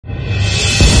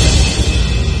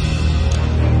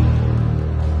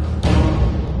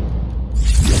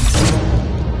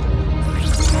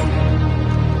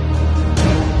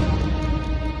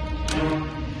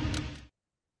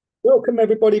Welcome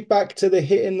everybody back to the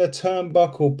Hitting the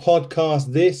Turnbuckle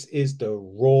podcast. This is the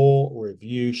Raw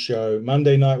review show.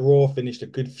 Monday Night Raw finished a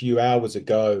good few hours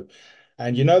ago.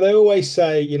 And they always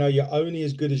say, you're only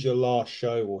as good as your last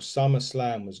show. Well,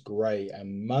 SummerSlam was great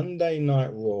and Monday Night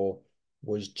Raw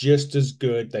was just as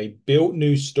good. They built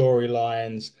new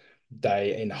storylines,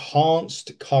 they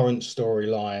enhanced current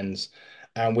storylines,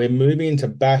 and we're moving into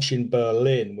Bash in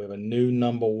Berlin with a new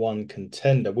number one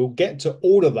contender. We'll get to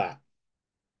all of that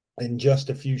in just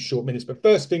a few short minutes. But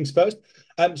first things first,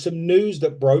 some news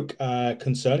that broke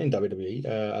concerning WWE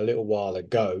a little while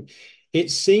ago.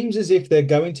 It seems as if they're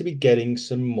going to be getting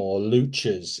some more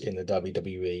luchas in the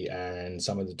WWE, and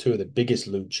some of the two of the biggest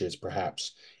luchas,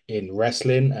 perhaps, in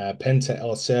wrestling, Penta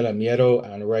El Cielo Miedo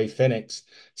and Rey Fenix,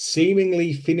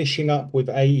 seemingly finishing up with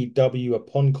AEW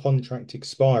upon contract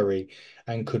expiry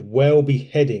and could well be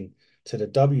heading to the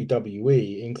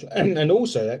WWE, and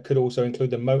also that could also include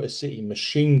the Motor City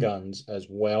Machine Guns as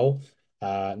well.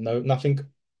 No, nothing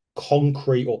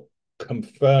concrete or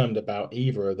confirmed about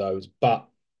either of those, but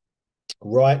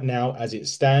right now, as it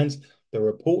stands, the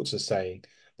reports are saying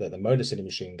that the Motor City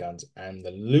Machine Guns and the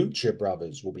Lucha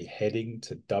Brothers will be heading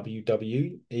to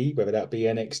WWE, whether that be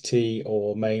NXT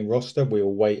or main roster.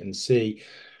 We'll wait and see.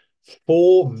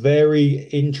 Four very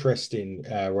interesting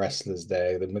wrestlers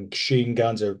there. The Machine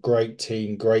Guns are a great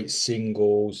team, great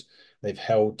singles. They've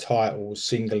held titles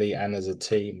singly and as a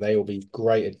team. They will be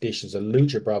great additions. The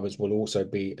Lucha Brothers will also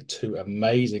be two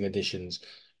amazing additions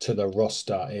to the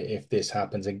roster if this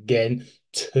happens. Again,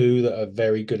 two that are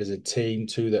very good as a team,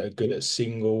 two that are good at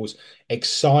singles.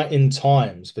 Exciting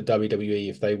times for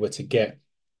WWE if they were to get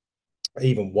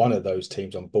even one of those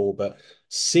teams on board, but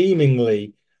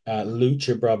seemingly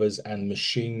Lucha Brothers and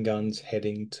Machine Guns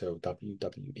heading to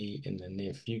WWE in the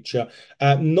near future.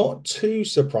 Not too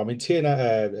surprising.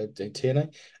 I mean,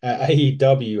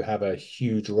 AEW have a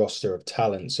huge roster of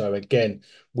talent. So again,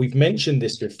 we've mentioned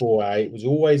this before. It was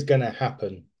always going to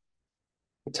happen.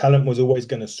 Talent was always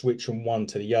going to switch from one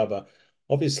to the other.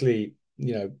 Obviously,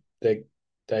 the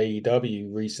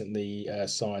AEW recently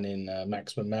signing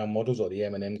Maximum Male Models or the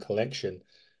M&M collection,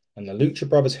 and the Lucha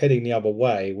Brothers heading the other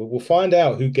way. We'll find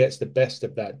out who gets the best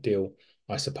of that deal,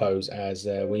 I suppose, as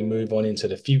we move on into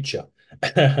the future.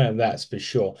 That's for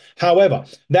sure. However,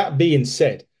 that being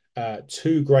said,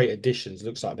 two great additions.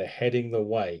 Looks like they're heading the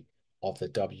way of the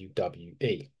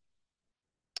WWE.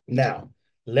 Now,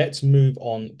 let's move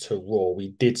on to Raw. We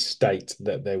did state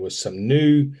that there was some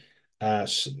new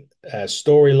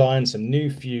storylines, some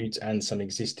new feuds, and some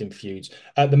existing feuds.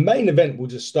 The main event we'll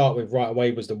just start with right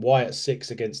away was the Wyatt Six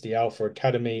against the Alpha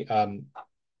Academy.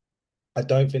 I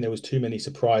don't think there was too many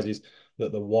surprises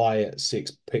that the Wyatt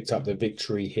Six picked up the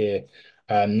victory here.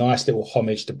 Nice little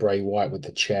homage to Bray Wyatt with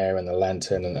the chair and the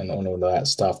lantern and on all of that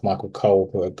stuff. Michael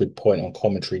Cole put a good point on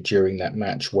commentary during that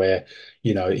match where,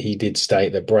 he did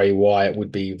state that Bray Wyatt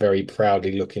would be very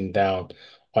proudly looking down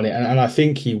on it. And I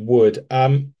think he would.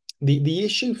 The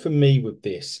issue for me with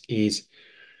this is,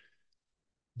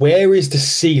 where is the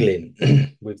ceiling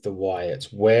with the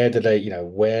Wyatts? Where do they,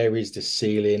 where is the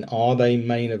ceiling? Are they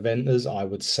main eventers? I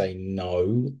would say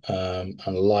no.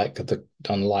 Unlike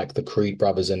the Creed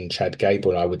brothers and Chad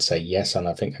Gable, I would say yes. And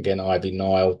I think again, Ivy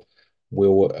Nile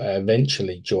will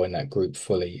eventually join that group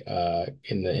fully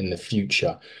in the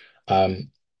future.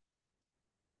 Um,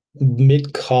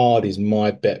 Mid card is my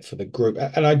bet for the group,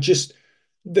 and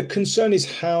the concern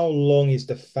is, how long is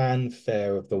the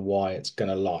fanfare of the Wyatts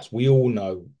going to last? We all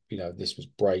know, this was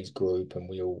Bray's group, and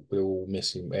we all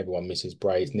miss him. Everyone misses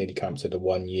Bray. It's nearly come to the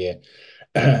 1 year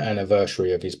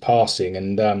anniversary of his passing,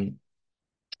 and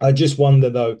I just wonder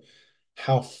though,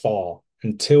 how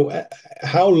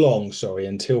long, sorry,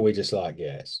 until we're just like,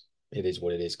 yes, it is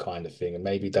what it is, kind of thing, and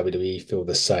maybe WWE feel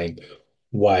the same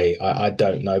way. I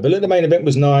don't know. But look, the main event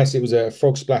was nice. It was a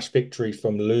frog splash victory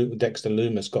from Dexter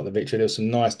Lumis got the victory. There was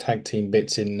some nice tag team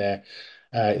bits in there.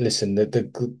 Listen,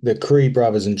 the Creed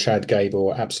brothers and Chad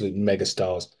Gable are absolute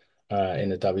megastars in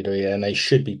the WWE, and they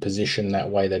should be positioned that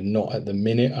way. They're not at the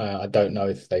minute. I don't know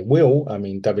if they will. I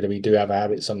mean, WWE do have a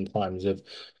habit sometimes of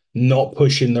not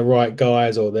pushing the right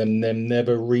guys, or them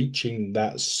never reaching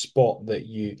that spot that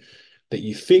you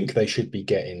think they should be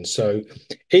getting. So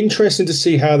interesting to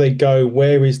see how they go.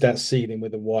 Where is that ceiling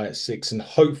with the Wyatt Six? And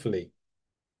hopefully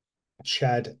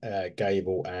Chad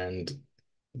Gable and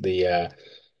the uh,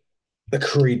 the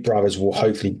Creed brothers will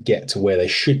hopefully get to where they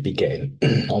should be getting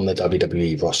on the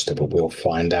WWE roster, but we'll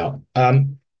find out. A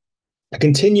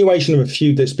continuation of a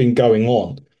feud that's been going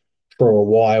on for a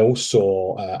while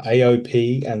saw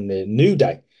AOP and the New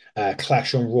Day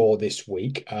clash on Raw this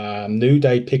week. New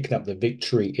Day picking up the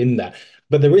victory in that.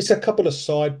 But there is a couple of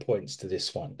side points to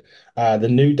this one. The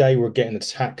New Day were getting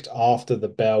attacked after the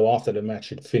bell, after the match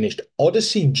had finished.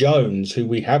 Odyssey Jones, who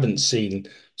we haven't seen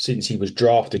since he was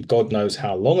drafted, God knows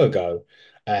how long ago,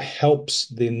 helps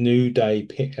the New Day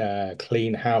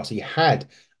clean house. He had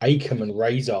Akam and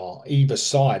Razor either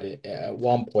side at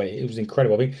one point. It was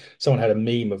incredible. I think someone had a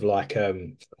meme of like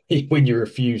when you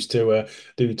refuse to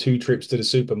do two trips to the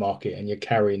supermarket and you're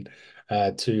carrying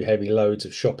two heavy loads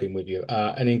of shopping with you.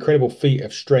 An incredible feat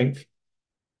of strength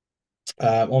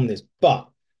on this. But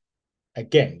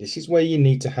again, this is where you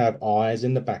need to have eyes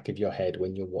in the back of your head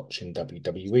when you're watching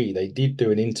WWE. They did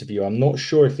do an interview. I'm not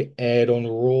sure if it aired on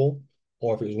Raw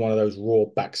or if it was one of those Raw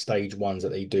backstage ones that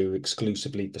they do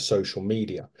exclusively for social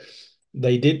media.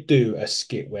 They did do a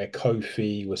skit where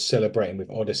Kofi was celebrating with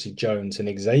Odyssey Jones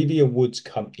and Xavier Woods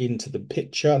come into the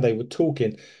picture. They were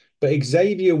talking, but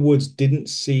Xavier Woods didn't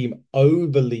seem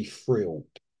overly thrilled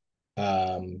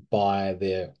by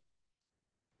the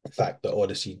fact that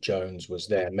Odyssey Jones was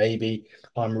there. Maybe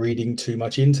I'm reading too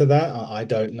much into that. I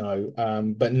don't know.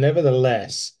 But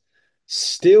nevertheless,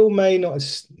 still may not,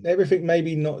 everything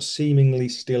maybe not seemingly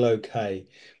still okay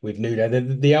with New Day.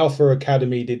 The Alpha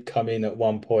Academy did come in at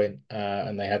one point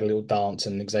and they had a little dance,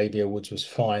 and Xavier Woods was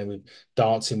fine with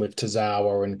dancing with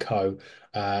Tozawa and co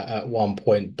at one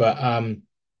point. But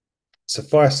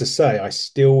suffice to say, I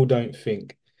still don't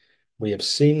think we have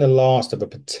seen the last of a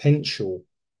potential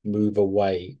move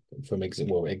away from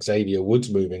Xavier Woods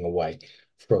moving away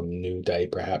from New Day,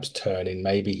 perhaps turning.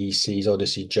 Maybe he sees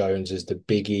Odyssey Jones as the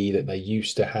biggie that they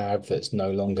used to have that's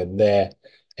no longer there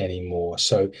anymore.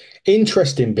 So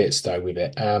interesting bits though with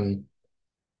it. And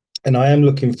I am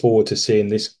looking forward to seeing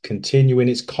this continuing.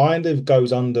 It's kind of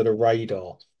goes under the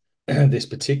radar, this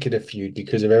particular feud,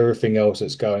 because of everything else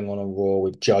that's going on Raw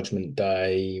with Judgment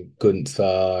Day,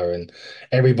 Gunther, and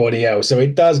everybody else. So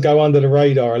it does go under the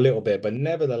radar a little bit, but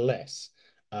nevertheless,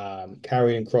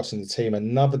 carrying crossing the team,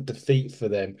 another defeat for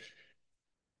them.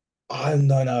 I don't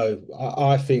know.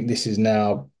 I think this is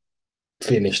now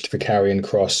finished for Karrion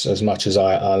Cross as much as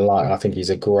I like. I think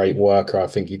he's a great worker. I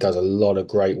think he does a lot of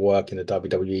great work in the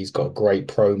WWE. He's got a great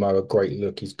promo, a great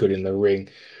look. He's good in the ring.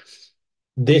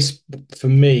 This, for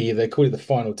me, they call it the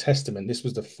final testament. This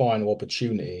was the final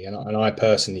opportunity. And I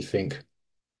personally think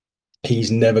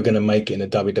he's never going to make it in a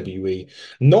WWE,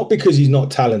 not because he's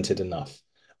not talented enough,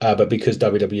 but because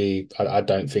WWE, I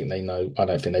don't think they know. I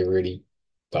don't think they really,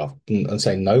 well, and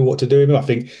say know what to do with him. I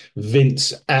think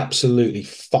Vince absolutely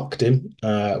fucked him.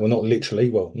 Well, not literally,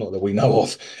 well, not that we know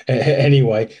of,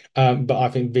 anyway. But I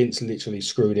think Vince literally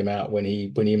screwed him out when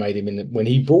he made him when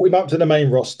he brought him up to the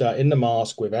main roster in the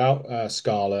mask without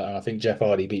Scarlett, and I think Jeff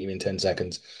Hardy beat him in 10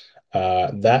 seconds.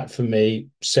 That for me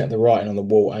set the writing on the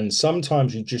wall, and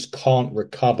sometimes you just can't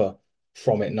recover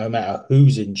from it, no matter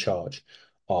who's in charge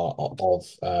of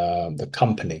the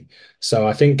company. So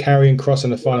I think carrying Cross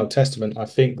in the final testament, I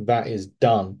think that is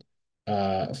done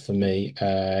for me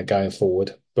going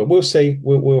forward. But we'll see.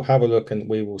 We'll have a look, and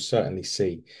we will certainly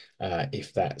see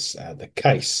if that's the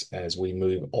case as we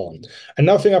move on.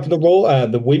 Another thing up in the Raw,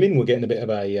 the women were getting a bit of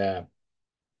a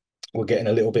we're getting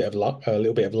a little bit of luck, a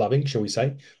little bit of loving, shall we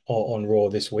say, on Raw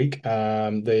this week.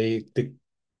 The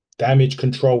Damage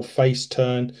Control face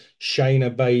turn,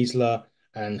 Shayna Baszler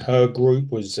and her group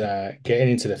was getting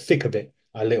into the thick of it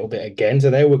a little bit again. So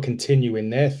they were continuing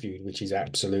their feud, which is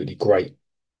absolutely great.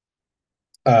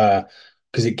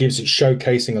 Because it gives it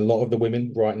showcasing a lot of the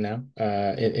women right now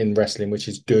in wrestling, which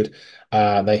is good.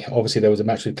 They obviously there was a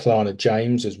match with Klana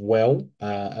James as well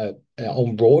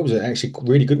on Raw. It was actually a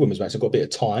really good women's match. I got a bit of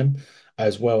time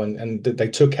as well, and they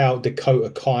took out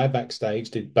Dakota Kai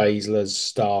backstage. Did Baszler's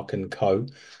Stark and Co.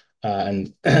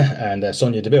 And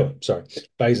Sonya Deville. Sorry,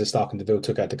 Baszler, Stark, and Deville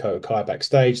took out Dakota Kai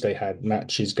backstage. They had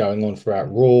matches going on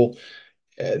throughout Raw.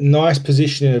 Nice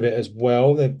positioning of it as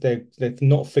well. They're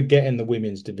not forgetting the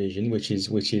women's division, which is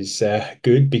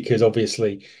good because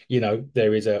obviously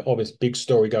there is a obvious big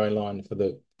story going on for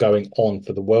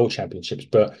the world championships,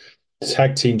 but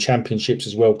tag team championships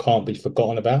as well can't be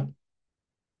forgotten about,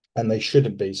 and they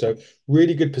shouldn't be. So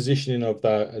really good positioning of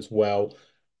that as well.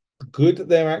 Good that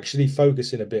they're actually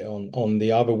focusing a bit on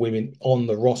the other women on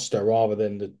the roster rather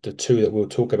than the two that we'll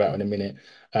talk about in a minute.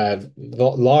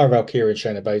 Lyra Valkyria and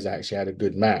Shayna Baszler actually had a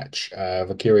good match.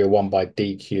 Valkyria won by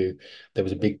DQ. There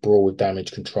was a big brawl with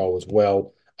Damage Control as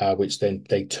well, which then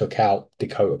they took out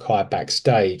Dakota Kai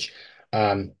backstage.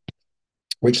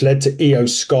 Which led to Io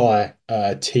Sky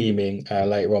teaming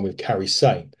later on with Kairi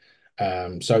Sane.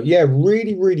 So yeah,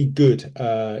 really, really good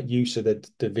use of the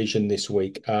division this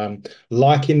week.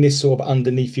 Liking this sort of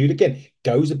underneath feud again,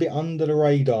 goes a bit under the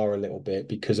radar a little bit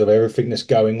because of everything that's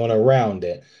going on around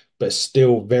it. but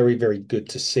still very, very good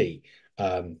to see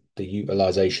the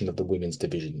utilization of the women's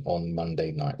division on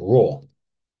Monday Night Raw.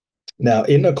 Now,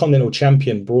 Intercontinental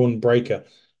Champion Braun Breaker,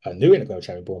 a new Intercontinental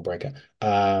Champion Braun Breaker,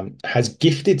 has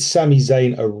gifted Sami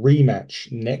Zayn a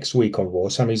rematch next week on Raw.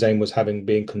 Sami Zayn was having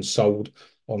been consoled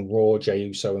on Raw, Jey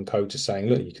Uso and co just saying,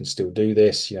 look, you can still do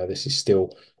this. This is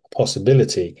still a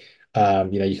possibility.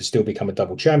 You can still become a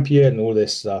double champion and all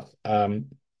this stuff.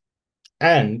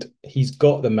 And he's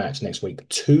got the match next week.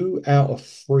 2 out of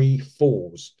 3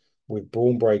 falls with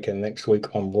Braun Breaker next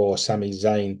week on Raw. Sami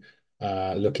Zayn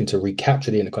looking to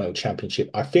recapture the Intercontinental Championship.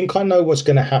 I think I know what's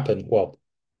going to happen. Well,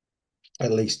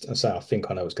 at least I say I think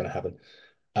I know what's going to happen.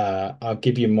 I'll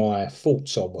give you my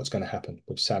thoughts on what's going to happen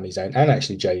with Sami Zayn and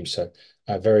actually Jey Uso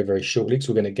very, very shortly.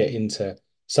 So we're going to get into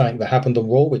something that happened on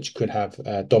Raw, which could have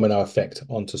a domino effect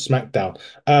onto SmackDown.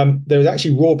 There was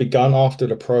actually Raw begun after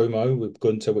the promo with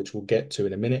Gunther, which we'll get to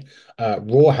in a minute.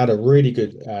 Raw had a really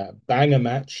good banger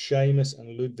match, Sheamus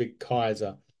and Ludwig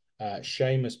Kaiser.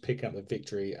 Sheamus picking up the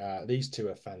victory. These two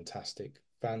are fantastic,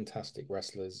 fantastic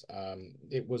wrestlers.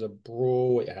 It was a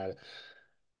brawl. It had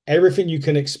everything you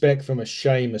can expect from a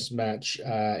Sheamus match.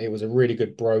 It was a really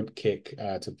good broad kick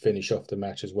to finish off the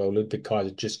match as well. Ludwig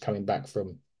Kaiser just coming back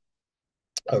from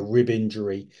a rib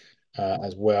injury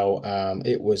as well.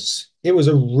 It was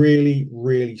a really,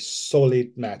 really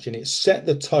solid match, and it set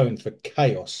the tone for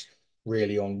chaos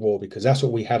really on Raw, because that's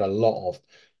what we had a lot of,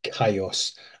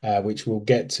 chaos, which we'll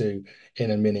get to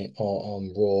in a minute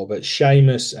on Raw. But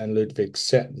Sheamus and Ludwig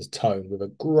set the tone with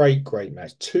a great, great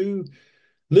match.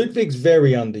 Ludwig's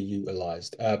very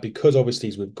underutilized because obviously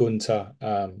he's with Gunther.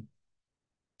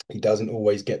 He doesn't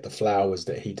always get the flowers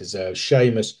that he deserves.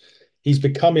 Sheamus, he's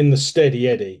becoming the steady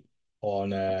Eddie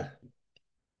on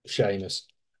Sheamus.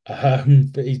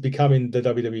 But he's becoming the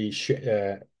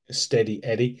WWE steady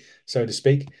Eddie, so to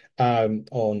speak,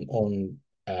 on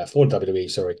for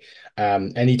WWE. Sorry.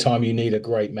 Anytime you need a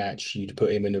great match, you'd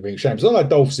put him in the ring. Sheamus, not like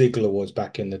Dolph Ziggler was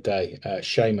back in the day.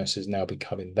 Sheamus is now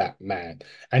becoming that man,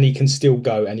 and he can still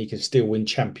go and he can still win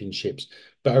championships.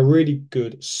 But a really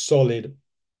good, solid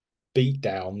beat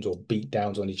downs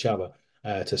on each other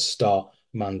to start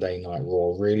Monday Night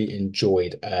Raw. Really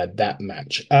enjoyed that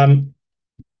match.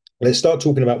 Let's start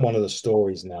talking about one of the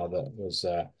stories now that was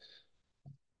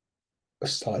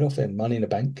started off in Money in the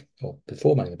Bank, or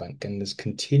before Money in the Bank, and has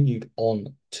continued on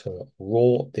to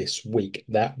Raw this week.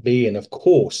 That being, of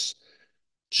course,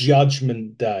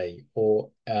 Judgment Day, or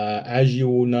as you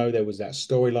all know, there was that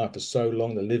storyline for so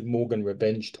long. The Liv Morgan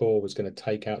Revenge Tour was going to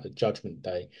take out the Judgment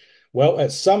Day. Well,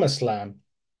 at SummerSlam,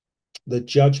 the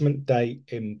Judgment Day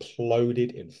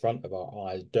imploded in front of our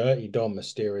eyes. Dirty Dom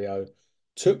Mysterio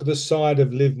took the side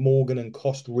of Liv Morgan and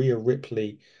cost Rhea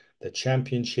Ripley the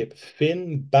championship.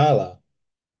 Finn Balor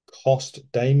cost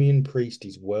Damian Priest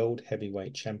his World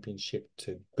Heavyweight Championship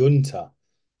to Gunther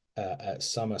at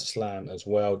SummerSlam as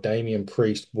well. Damian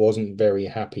Priest wasn't very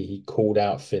happy. He called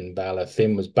out Finn Balor.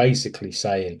 Finn was basically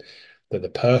saying that the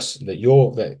person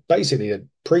that basically the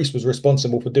Priest was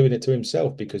responsible for doing it to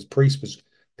himself, because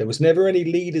there was never any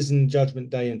leaders in Judgment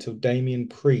Day until Damian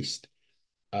Priest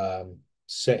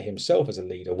set himself as a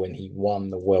leader when he won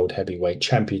the World Heavyweight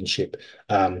Championship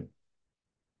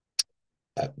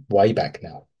way back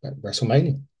now at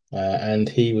WrestleMania. And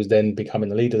he was then becoming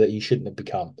the leader that he shouldn't have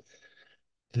become.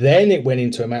 Then it went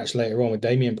into a match later on with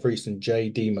Damian Priest and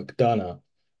JD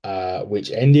McDonough, which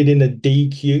ended in a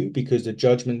DQ because the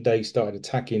Judgment Day started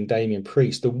attacking Damian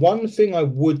Priest. The one thing I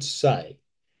would say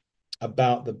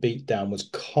about the beatdown was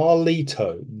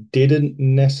Carlito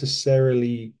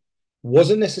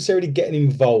wasn't necessarily getting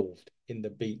involved in the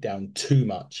beatdown too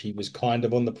much. He was kind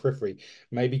of on the periphery.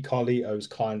 Maybe Carlito's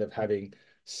kind of having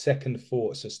second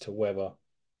thoughts as to whether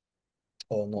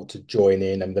or not to join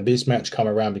in. And this match come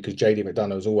around because JD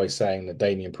McDonough was always saying that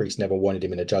Damian Priest never wanted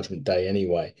him in a Judgment Day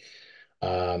anyway.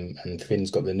 And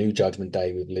Finn's got the new Judgment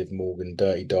Day with Liv Morgan,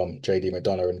 Dirty Dom, JD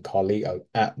McDonough, and Carlito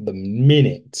at the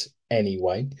minute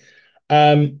anyway.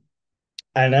 And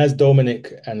as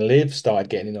Dominic and Liv started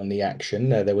getting in on the action,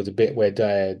 there was a bit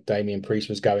where Damian Priest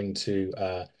was going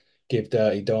to give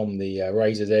Dirty Dom the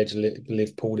razor's edge.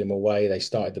 Liv pulled him away. They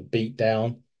started the beat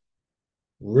down.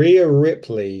 Rhea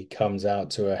Ripley comes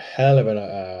out to a hell of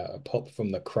a pop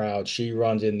from the crowd. She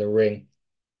runs in the ring.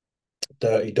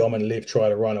 Dirty Dom and Liv try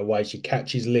to run away. She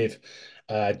catches Liv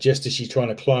just as she's trying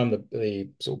to climb the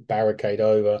sort of barricade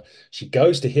over. She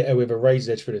goes to hit her with a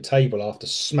razor edge for the table after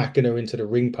smacking her into the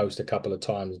ring post a couple of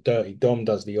times. Dirty Dom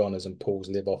does the honors and pulls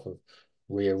Liv off of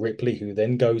Rhea Ripley, who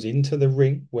then goes into the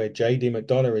ring where JD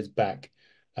McDonough is back,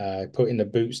 putting the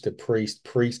boots to Priest.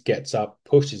 Priest gets up,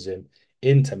 pushes him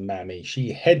into Mammy.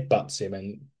 She headbutts him,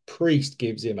 and Priest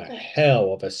gives him a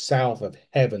hell of a south of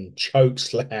heaven choke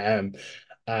slam,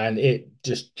 and it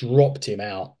just dropped him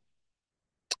out.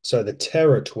 So the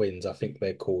Terror Twins, I think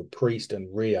they're called, Priest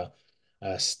and Rhea,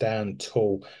 stand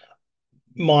tall.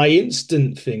 My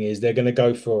instant thing is they're going to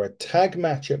go for a tag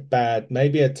match at Bad,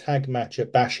 maybe a tag match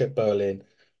at Bash at Berlin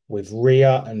with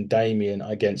Rhea and Damien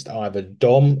against either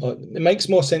Dom. It makes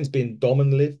more sense being Dom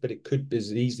and Liv, but it could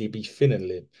as easily be Finn and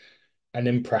Liv. And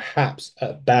then perhaps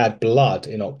at Bad Blood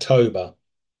in October,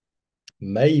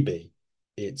 maybe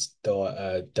it's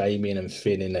Damien and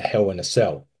Finn in the Hell in a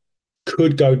Cell.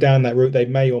 Could go down that route. They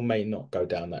may or may not go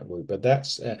down that route, but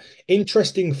that's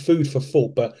interesting food for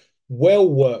thought. But well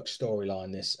worked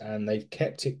storyline this, and they've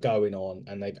kept it going on,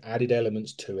 and they've added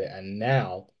elements to it. And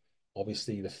now,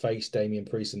 obviously, the face Damian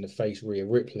Priest and the face Rhea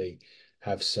Ripley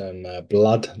have some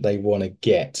blood they want to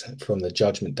get from the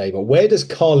Judgment Day. But where does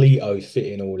Carlito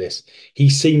fit in all this? He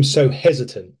seems so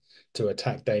hesitant to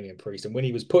attack Damian Priest, and when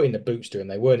he was putting the boots to him,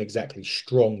 they weren't exactly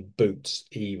strong boots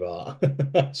either.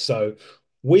 So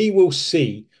we will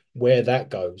see where that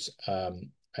goes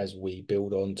as we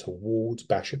build on towards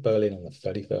Bash at Berlin on the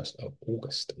 31st of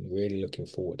August. I'm really looking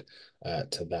forward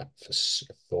to that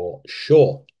for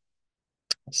sure.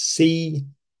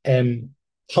 CM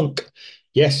Punk.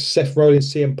 Yes, Seth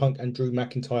Rollins, CM Punk, and Drew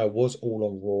McIntyre was all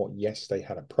on Raw. Yes, they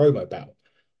had a promo battle,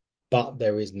 but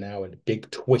there is now a big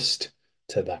twist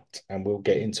to that, and we'll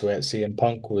get into it. CM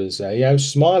Punk was,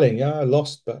 smiling. Yeah, I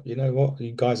lost, but you know what?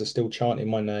 You guys are still chanting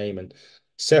my name. And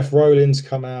Seth Rollins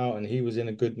come out, and he was in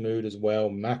a good mood as well.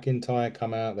 McIntyre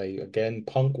come out. They again,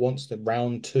 Punk wants the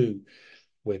round two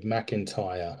with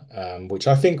McIntyre, which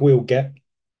I think we'll get,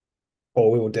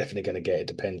 or we were definitely going to get. It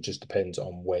depends, just depends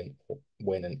on when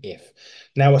and if.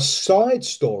 Now, a side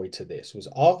story to this was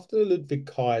after the Ludwig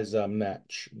Kaiser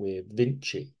match with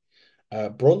Vinci.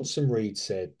 Bronson Reed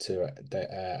said to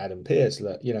Adam Pearce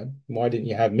that, why didn't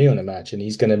you have me on a match? And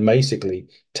he's going to basically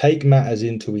take matters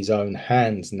into his own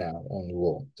hands now on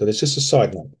Raw. So there's just a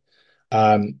side note.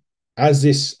 As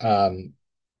this promo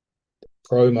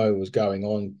was going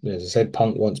on, as I said,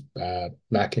 Punk wants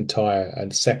McIntyre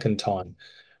a second time.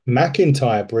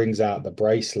 McIntyre brings out the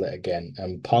bracelet again,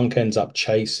 and Punk ends up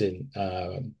chasing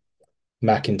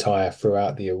McIntyre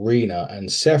throughout the arena,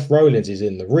 and Seth Rollins is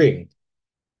in the ring.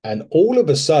 And all of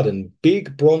a sudden,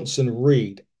 Big Bronson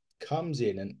Reed comes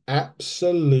in and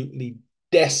absolutely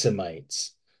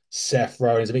decimates Seth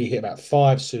Rollins. I mean, he hit about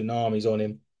 5 tsunamis on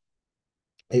him.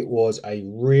 It was a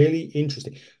really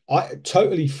interesting. I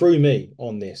totally threw me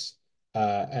on this,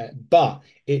 but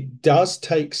it does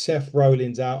take Seth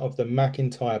Rollins out of the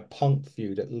McIntyre Punk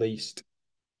feud at least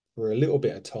for a little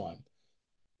bit of time,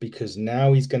 because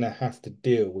now he's going to have to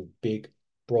deal with Big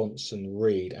Bronson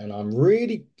Reed. And I'm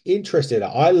really interested.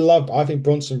 I think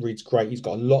Bronson Reed's great. He's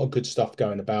got a lot of good stuff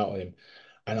going about him.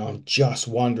 And I'm just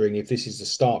wondering if this is the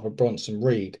start for Bronson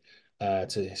Reed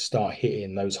to start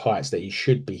hitting those heights that he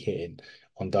should be hitting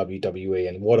on WWE.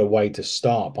 And what a way to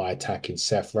start by attacking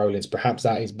Seth Rollins. Perhaps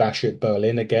that is Bash at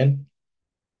Berlin again.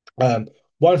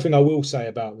 One thing I will say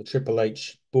about the Triple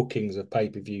H bookings of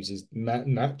pay-per-views is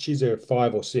matches are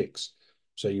 5 or 6.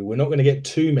 So we're not going to get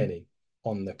too many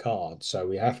on the card. So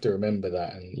we have to remember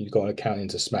that. And you've got to count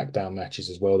into SmackDown matches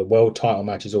as well. The world title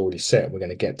match is already set. We're going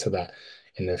to get to that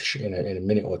in a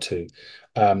minute or two.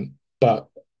 But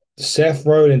Seth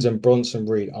Rollins and Bronson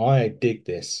Reed, I dig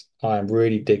this. I am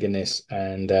really digging this.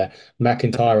 And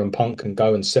McIntyre and Punk can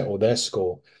go and settle their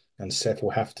score. And Seth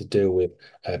will have to deal with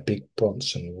Big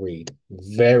Bronson Reed.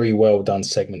 Very well done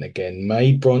segment again.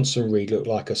 Made Bronson Reed look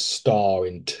like a star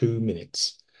in 2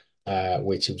 minutes,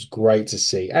 which was great to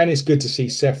see. And it's good to see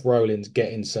Seth Rollins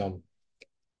getting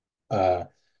uh,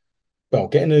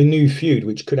 getting a new feud,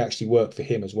 which could actually work for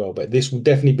him as well. But this will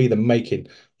definitely be the making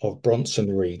of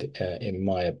Bronson Reed, in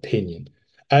my opinion.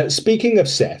 Speaking of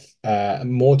Seth,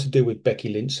 more to do with Becky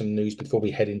Lynch, some news before we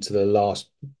head into the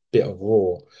last bit of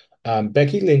Raw.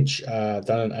 Becky Lynch they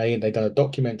done a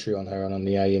documentary on her and on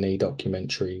the A&E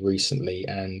documentary recently,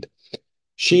 and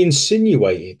she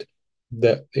insinuated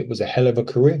that it was a hell of a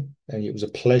career and it was a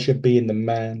pleasure being the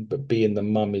man, but being the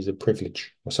mum is a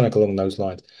privilege, or something along those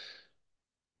lines.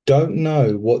 Don't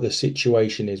know what the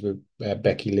situation is with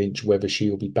Becky Lynch, whether she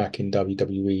will be back in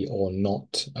WWE or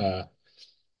not.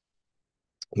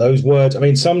 Those words, I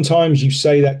mean, sometimes you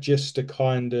say that just to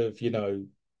kind of,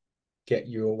 get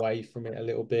you away from it a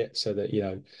little bit so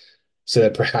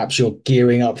that perhaps you're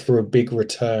gearing up for a big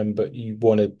return, but you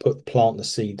want to plant the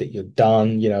seed that you're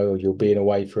done, or you're being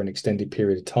away for an extended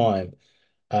period of time.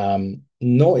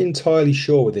 Not entirely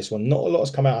sure with this one. Not a lot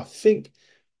has come out. I think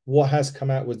what has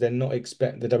come out was they're not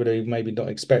expect the WWE maybe not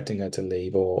expecting her to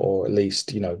leave, or at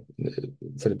least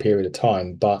for the period of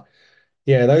time. But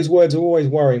yeah, those words are always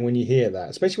worrying when you hear that,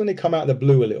 especially when they come out of the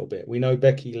blue a little bit. We know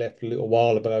Becky left a little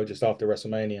while ago, just after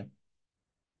WrestleMania.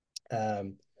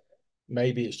 Um,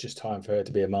 Maybe it's just time for her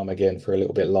to be a mum again for a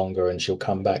little bit longer, and she'll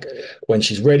come back when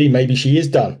she's ready. Maybe she is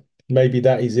done. Maybe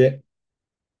that is it,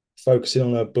 focusing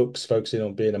on her books, focusing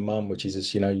on being a mum, which is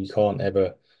just, you can't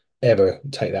ever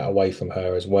take that away from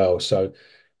her as well. So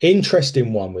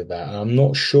interesting one with that. I'm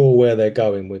not sure where they're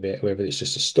going with it, whether it's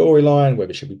just a storyline,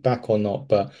 whether she'll be back or not.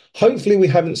 But hopefully we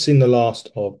haven't seen the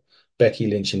last of Becky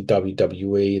Lynch in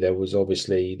WWE. There was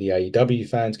obviously the AEW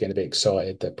fans getting a bit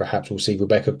excited that perhaps we'll see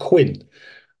Rebecca Quinn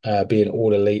being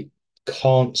all elite.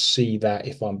 Can't see that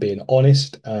if I'm being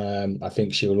honest. I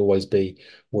think she will always be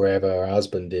wherever her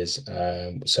husband is.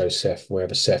 So Seth,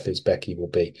 wherever Seth is, Becky will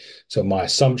be. So my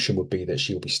assumption would be that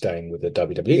she'll be staying with the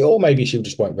WWE, or maybe she'll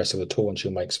just won't wrestle at all and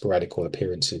she'll make sporadic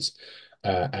appearances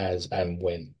as and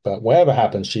when. But whatever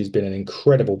happens, she's been an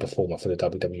incredible performer for the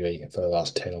WWE for the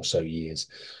last 10 or so years.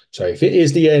 So if it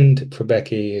is the end for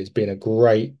Becky, it's been a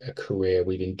great career.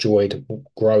 We've enjoyed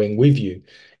growing with you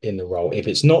in the role. If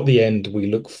it's not the end,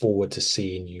 we look forward to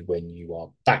seeing you when you are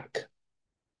back.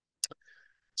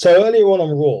 So earlier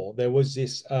on Raw, there was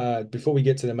this before we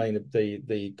get to the main of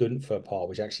the Gunther part,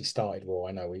 which actually started Raw.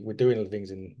 I know we're doing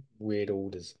things in weird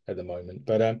orders at the moment,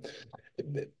 but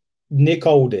Nick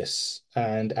Aldis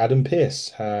and Adam Pearce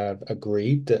have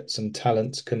agreed that some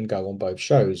talents can go on both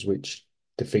shows, which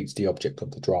defeats the object of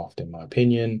the draft, in my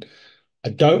opinion. I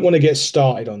don't want to get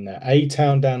started on that. A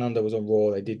Town Down Under was on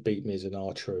Raw. They did beat Miz and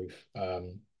R-Truth. But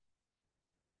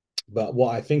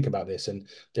what I think about this, and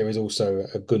there is also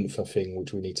a Gunther thing,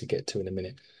 which we need to get to in a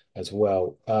minute as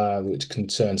well, which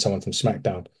concerns someone from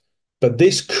SmackDown. But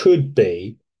this could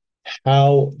be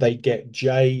how they get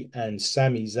Jay and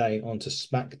Sami Zayn onto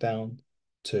SmackDown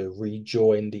to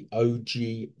rejoin the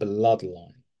OG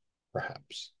bloodline,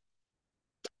 perhaps.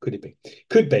 Could it be?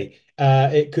 Could be.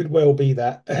 It could well be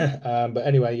that. But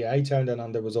anyway, yeah, A Town Down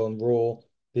Under was on Raw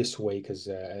this week as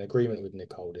an agreement with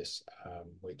Nick Aldis,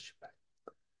 which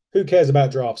who cares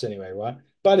about drafts anyway, right?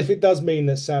 But if it does mean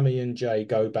that Sammy and Jay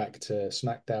go back to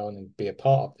SmackDown and be a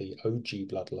part of the OG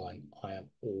bloodline, I am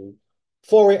all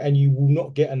for it, and you will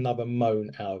not get another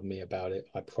moan out of me about it,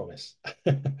 I promise.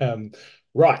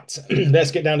 Right,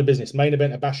 let's get down to business. Main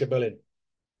event of Basher Berlin.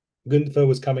 Gunther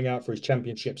was coming out for his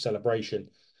championship celebration.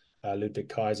 Ludwig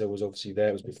Kaiser was obviously there.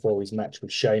 It was before his match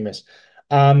with Sheamus.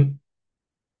 Um,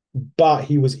 but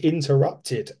he was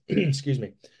interrupted, excuse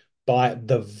me, by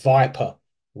the Viper,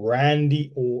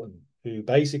 Randy Orton, who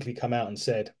basically come out and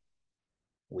said,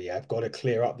 we have got to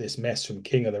clear up this mess from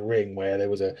King of the Ring, where there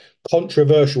was a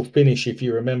controversial finish, if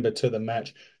you remember, to the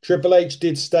match. Triple H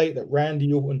did state that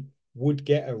Randy Orton would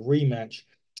get a rematch,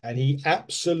 and he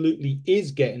absolutely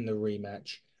is getting the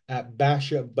rematch at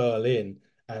Bash at Berlin.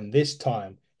 And this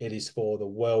time it is for the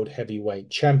World Heavyweight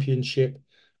Championship.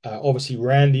 Obviously,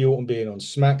 Randy Orton being on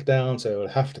SmackDown, so we'll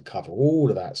have to cover all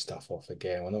of that stuff off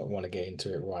again. I don't want to get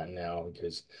into it right now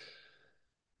because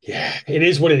yeah, it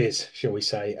is what it is, shall we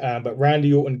say. But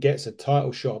Randy Orton gets a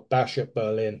title shot at Bash at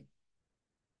Berlin.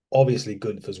 Obviously,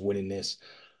 Gunther's winning this.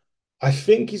 I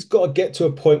think he's got to get to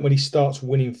a point when he starts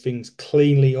winning things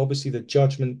cleanly. Obviously, the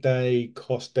Judgment Day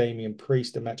cost Damian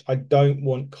Priest a match. I don't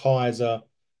want Kaiser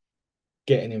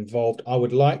getting involved. I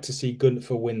would like to see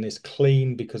Gunther win this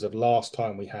clean because of last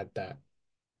time we had that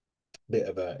bit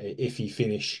of a iffy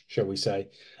finish, shall we say,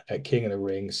 at King of the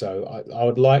Ring. So I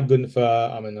would like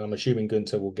Gunther. I mean, I'm assuming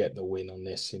Gunther will get the win on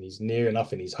this, and he's near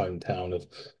enough in his hometown of.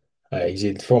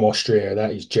 From Austria,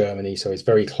 that is Germany, so it's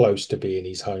very close to being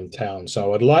his hometown.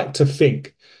 So I'd like to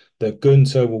think that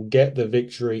Gunther will get the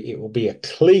victory. It will be a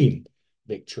clean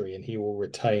victory, and he will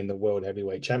retain the World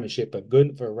Heavyweight Championship. But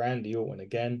Gunther, Randy Orton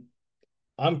again,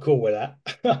 I'm cool with that.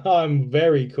 I'm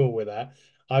very cool with that.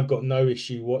 I've got no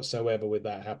issue whatsoever with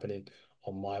that happening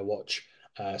on my watch,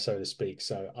 so to speak.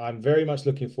 So I'm very much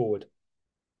looking forward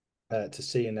to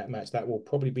seeing that match. That will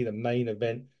probably be the main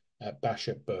event at Bash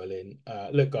at Berlin.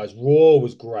 Look, guys, Raw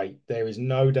was great. There is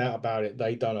no doubt about it.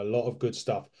 They done a lot of good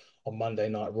stuff on Monday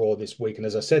Night Raw this week. And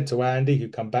as I said to Andy, who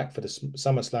come back for the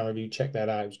Summerslam review, check that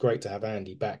out. It was great to have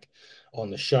Andy back on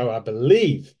the show. I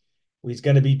believe he's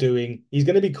going to be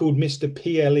called Mr.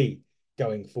 PLE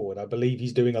going forward. I believe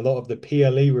he's doing a lot of the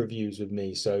PLE reviews with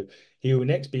me. So he will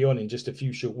next be on in just a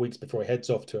few short weeks before he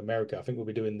heads off to America. I think we'll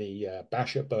be doing the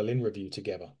Bash at Berlin review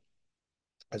together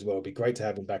as well. It'd be great to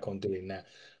have him back on doing that.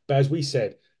 But as we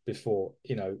said before,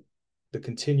 the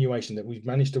continuation that we've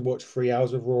managed to watch 3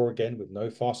 hours of Raw again with no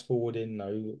fast forwarding,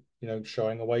 no,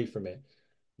 shying away from it.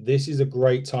 This is a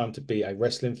great time to be a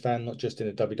wrestling fan, not just in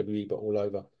the WWE, but all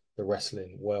over the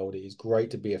wrestling world. It is great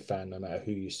to be a fan, no matter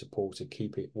who you support. To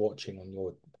keep watching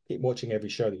every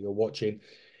show that you're watching.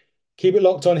 Keep it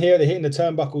locked on here. They're hitting the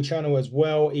Turnbuckle channel as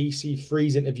well.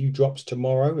 EC3's interview drops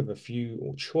tomorrow with a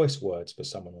few choice words for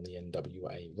someone on the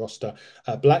NWA roster.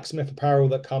 Blacksmith Apparel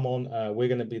that come on.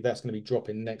 That's going to be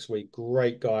dropping next week.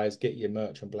 Great guys. Get your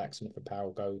merch from Blacksmith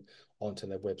Apparel. Go onto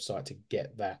their website to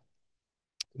get that.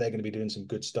 They're going to be doing some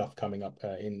good stuff coming up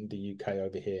in the UK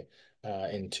over here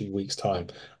in 2 weeks' time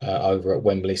over at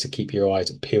Wembley. So keep your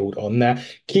eyes peeled on that.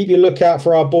 Keep your lookout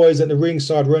for our boys at the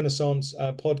Ringside Renaissance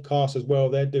podcast as well.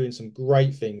 They're doing some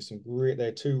great things.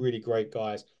 They're two really great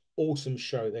guys. Awesome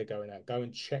show they're going out. Go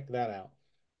and check that out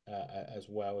as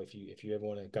well. If you ever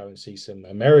want to go and see some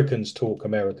Americans talk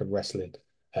American wrestling.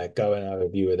 Go and have a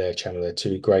view of their channel. They're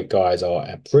two great guys. Are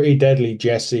Pretty Deadly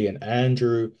Jesse and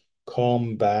Andrew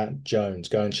Combat Jones.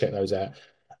 Go and check those out.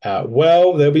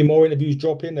 Well, there'll be more interviews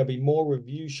dropping. There'll be more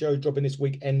review shows dropping this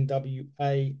week. NWA,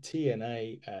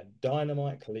 TNA,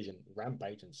 Dynamite, Collision,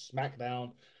 Rampage, and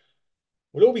SmackDown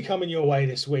will all be coming your way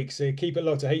this week. So keep it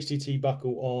locked to HTT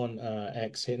Buckle on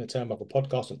X, Hitting the Turnbuckle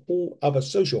podcast, and all other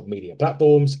social media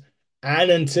platforms. And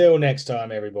until next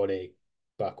time, everybody,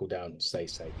 buckle down, stay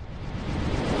safe.